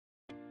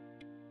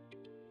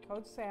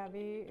Code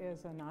Savvy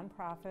is a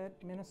nonprofit,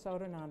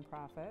 Minnesota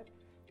nonprofit,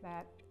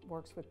 that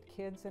works with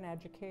kids and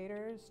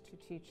educators to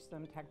teach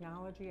them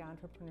technology,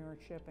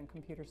 entrepreneurship, and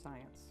computer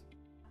science.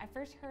 I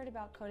first heard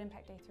about Code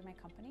Impact Day through my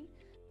company,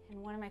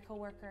 and one of my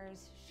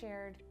coworkers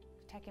shared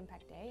Tech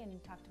Impact Day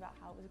and talked about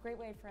how it was a great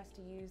way for us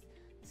to use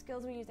the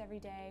skills we use every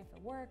day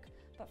for work,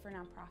 but for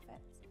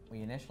nonprofits.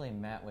 We initially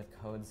met with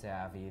Code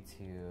Savvy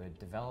to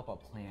develop a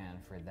plan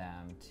for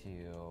them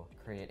to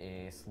create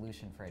a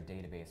solution for a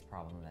database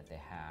problem that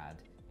they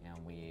had.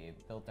 And we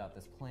built out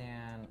this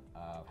plan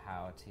of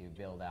how to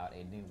build out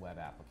a new web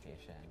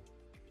application.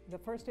 The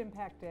first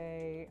Impact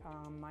Day,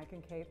 Mike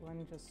and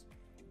Caitlin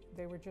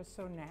they were just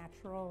so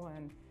natural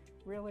and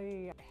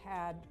really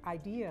had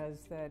ideas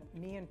that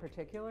me in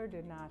particular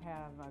did not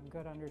have a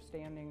good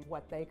understanding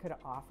what they could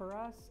offer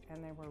us,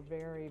 and they were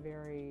very,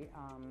 very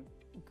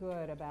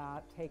good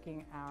about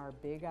taking our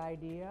big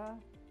idea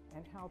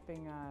and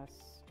helping us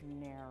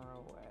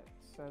narrow it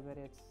so that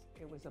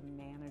it was a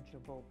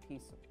manageable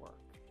piece of work.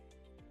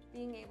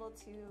 Being able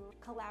to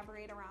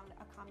collaborate around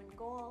a common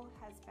goal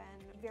has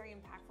been very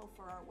impactful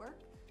for our work.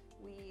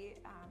 We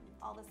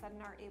all of a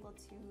sudden are able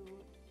to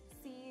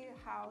see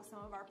how some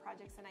of our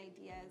projects and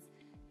ideas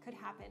could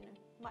happen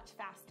much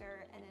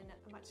faster and in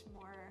a much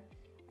more,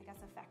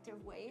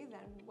 effective way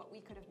than what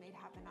we could have made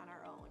happen on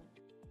our own.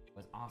 It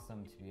was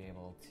awesome to be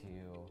able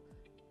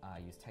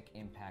to use Tech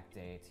Impact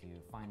Day to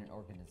find an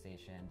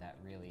organization that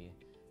really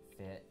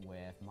fit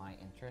with my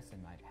interests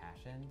and my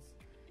passions,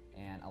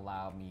 and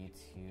allow me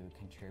to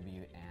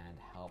contribute and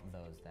help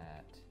those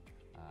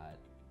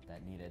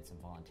that needed some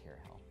volunteer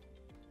help.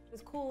 It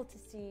was cool to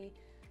see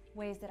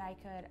ways that I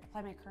could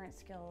apply my current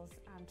skills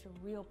to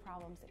real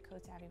problems that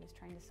Code Savvy was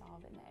trying to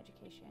solve in the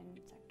education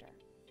sector.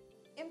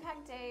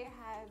 Impact Day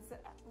has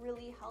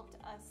really helped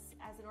us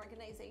as an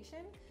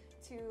organization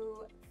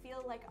to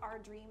feel like our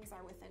dreams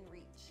are within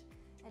reach.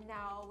 And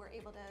now we're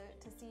able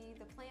to see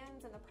the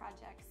plans and the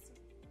projects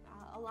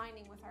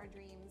aligning with our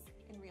dreams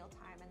in real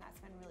time, and that's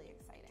been really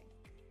exciting.